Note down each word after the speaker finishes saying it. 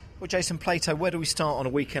Well, Jason Plato, where do we start on a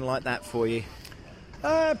weekend like that for you?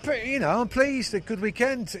 I'm pleased. A good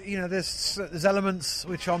weekend. There's elements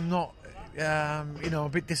which I'm not, a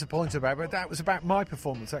bit disappointed about, but that was about my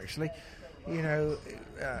performance actually.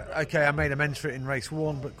 Okay, I made amends for it in race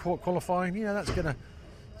 1, but qualifying, that's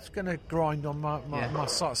gonna grind on my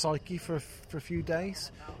psyche for a few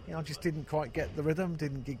days. I just didn't quite get the rhythm,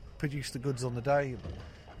 didn't produce the goods on the day.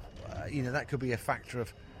 That could be a factor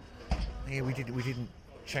of we didn't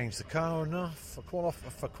change the car enough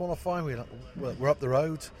for qualifying. We're up the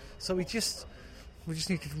road, so we just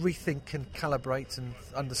need to rethink and calibrate and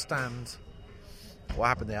understand what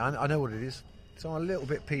happened there. I know what it is, so I'm a little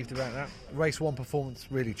bit peeved about that. Race 1 performance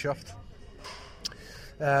really chuffed.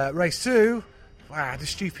 Race 2, the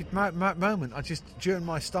stupid moment. During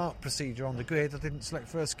my start procedure on the grid, I didn't select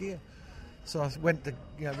first gear. So I went to,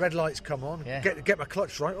 red lights come on, get my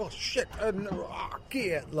clutch right. Oh shit!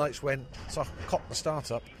 Gear lights went, so I cocked the start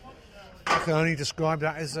up. I can only describe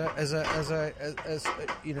that as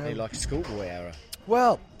Maybe like a schoolboy error.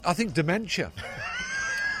 Well, I think dementia.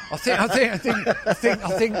 I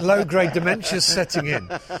think low grade dementia's setting in.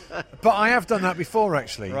 But I have done that before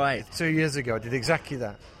actually. Right. 2 years ago, I did exactly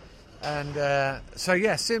that. And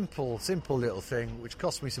simple little thing, which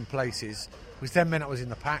cost me some places, which then meant I was in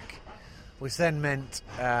the pack. Which then meant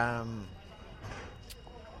I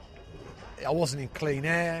wasn't in clean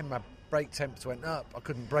air. My brake temps went up. I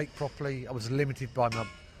couldn't brake properly. I was limited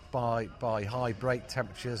by high brake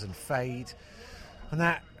temperatures and fade, and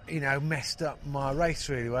that messed up my race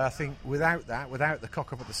really well. I think without the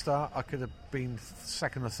cock up at the start, I could have been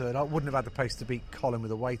second or third. I wouldn't have had the pace to beat Colin with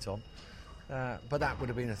the weight on, but that would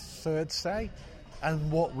have been a third stay,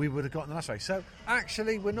 and what we would have got in the last race. So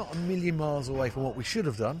actually, we're not a million miles away from what we should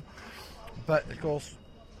have done. But of course,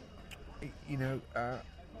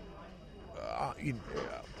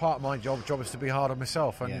 part of my job is to be hard on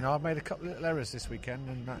myself, and I've made a couple of little errors this weekend,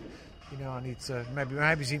 and I need to maybe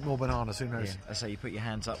eat more bananas. Who knows? Yeah. So you put your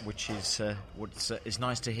hands up, which is is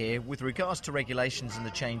nice to hear. With regards to regulations and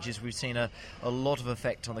the changes, we've seen a lot of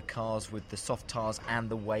effect on the cars with the soft tyres and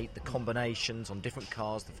the weight, the combinations on different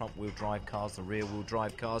cars, the front-wheel drive cars, the rear-wheel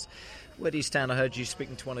drive cars. Where do you stand? I heard you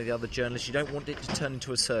speaking to one of the other journalists. You don't want it to turn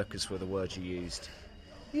into a circus, were the words you used.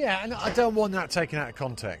 Yeah, and I don't want that taken out of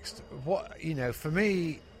context. For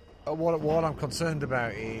me, what I'm concerned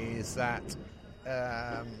about is that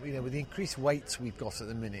with the increased weights we've got at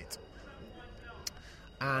the minute,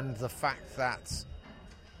 and the fact that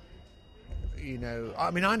I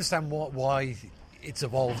understand why it's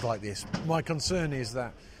evolved like this. My concern is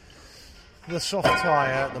that the soft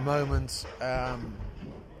tyre at the moment,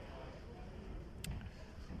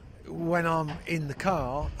 when I'm in the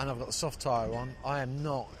car and I've got the soft tyre on, I am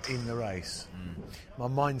not in the race. My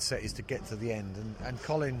mindset is to get to the end, and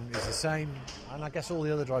Colin is the same, and I guess all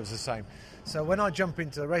the other drivers are the same. So when I jump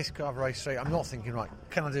into the race car for race 3, I'm not thinking, right,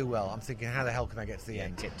 can I do well? I'm thinking, how the hell can I get to the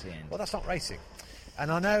end? Get to the end. Well, that's not racing.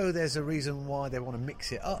 And I know there's a reason why they want to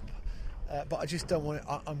mix it up, but I just don't want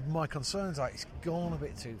it. My concerns are it's gone a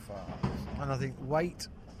bit too far. And I think weight,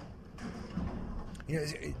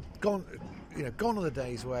 it's gone are the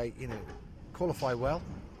days where, qualify well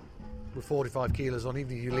with 45 kilos on,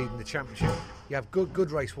 even if you're leading the championship. You have good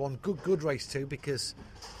race 1, good race 2, because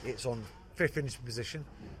it's on 5th finishing position.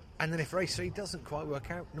 And then if race 3 doesn't quite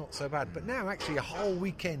work out, not so bad. But now actually a whole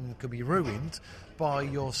weekend could be ruined by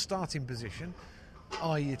your starting position,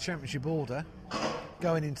 i.e. your championship order,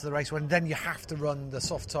 going into the race 1. Then you have to run the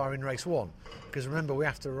soft tyre in race 1. Because remember, we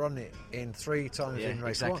have to run it in 3 times in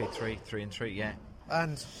race 1. Exactly, 3 and 3, yeah.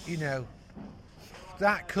 And,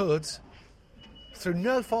 that could, through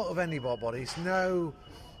no fault of anybody's, no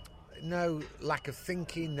lack of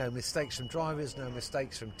thinking, no mistakes from drivers, no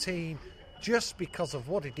mistakes from team, just because of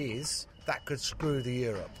what it is, that could screw the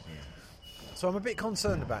year up. Yeah. So I'm a bit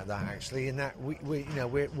concerned about that actually, in that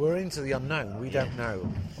we're into the unknown. We don't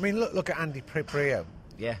know. I mean, look at Andy Priaulx.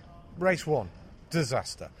 Yeah. Race 1,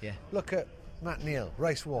 disaster. Yeah. Look at Matt Neal.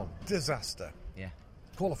 Race 1, disaster. Yeah.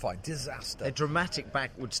 Qualified, disaster. They're dramatic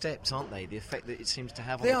backward steps, aren't they? The effect that it seems to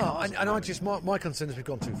have on the cars. They are, and I just my concern is we've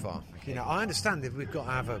gone too far. Okay. I understand if we've got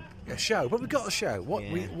to have a show, but we've got a show.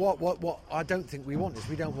 What I don't think we want is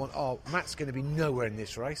we don't want Matt's going to be nowhere in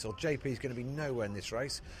this race, or JP's going to be nowhere in this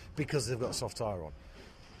race because they've got a soft tyre on.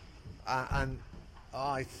 And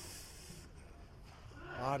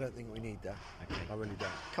I don't think we need that. Okay. I really don't.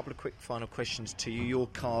 A couple of quick final questions to you. Your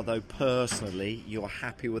car, though, personally, you're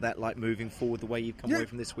happy with that, like moving forward the way you've come away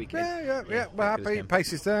from this weekend? Yeah. We're happy.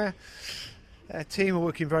 Pace is there. Team are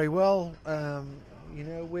working very well. We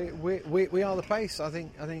are the pace. I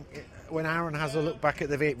think when Aaron has a look back at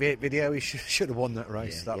the video, he should have won that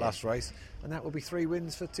race, last race, and that will be 3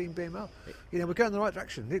 wins for Team BML. We're going in the right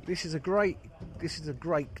direction. This is a great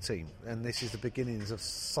team, and this is the beginnings of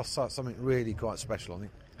something really quite special, I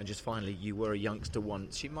think. And just finally, you were a youngster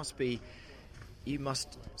once. You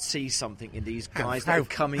must see something in these guys that are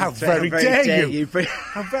coming. How very dare you?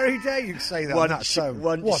 How very dare you say that?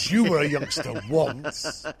 What, you were a youngster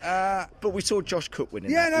once? But we saw Josh Cook leading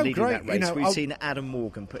great. that race. We've seen Adam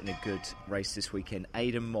Morgan putting a good race this weekend.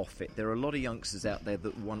 Aidan Moffat. There are a lot of youngsters out there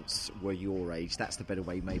that once were your age. That's the better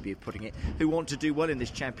way, maybe, of putting it. Who want to do well in this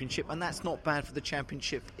championship, and that's not bad for the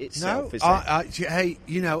championship itself. Is it?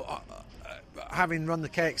 Having run the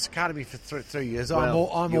KX Academy for 3 years, I'm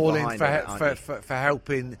all in for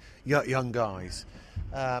helping young guys.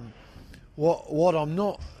 What I'm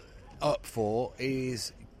not up for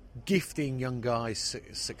is gifting young guys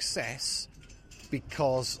success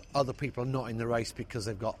because other people are not in the race because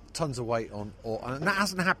they've got tons of weight on, and that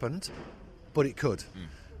hasn't happened, but it could,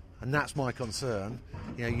 and that's my concern.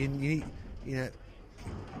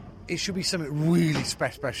 It should be something really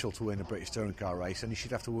special to win a British touring car race, and you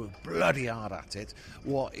should have to work bloody hard at it.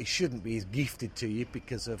 What it shouldn't be is gifted to you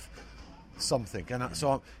because of something. And I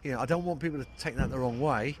don't want people to take that the wrong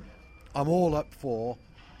way. I'm all up for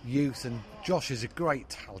youth, and Josh is a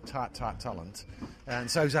great talent, and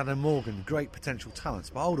so is Adam Morgan, great potential talents.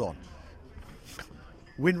 But hold on,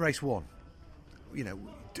 win race 1.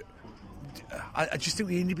 I just think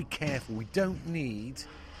we need to be careful. We don't need.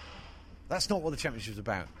 That's not what the championship is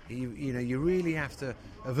about. You really have to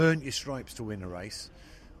have earned your stripes to win a race,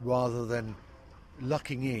 rather than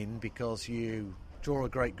lucking in because you draw a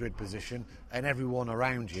great grid position and everyone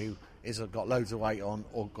around you has got loads of weight on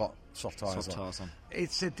or got soft tyres on.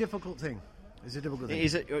 It's a difficult thing.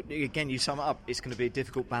 Again, you sum it up. It's going to be a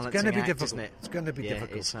difficult balancing act, isn't it? It's going to be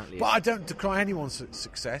difficult. It certainly but is. I don't decry anyone's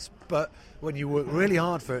success. But when you work really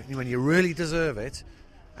hard for it, and when you really deserve it,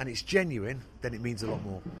 and it's genuine, then it means a lot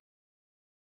more.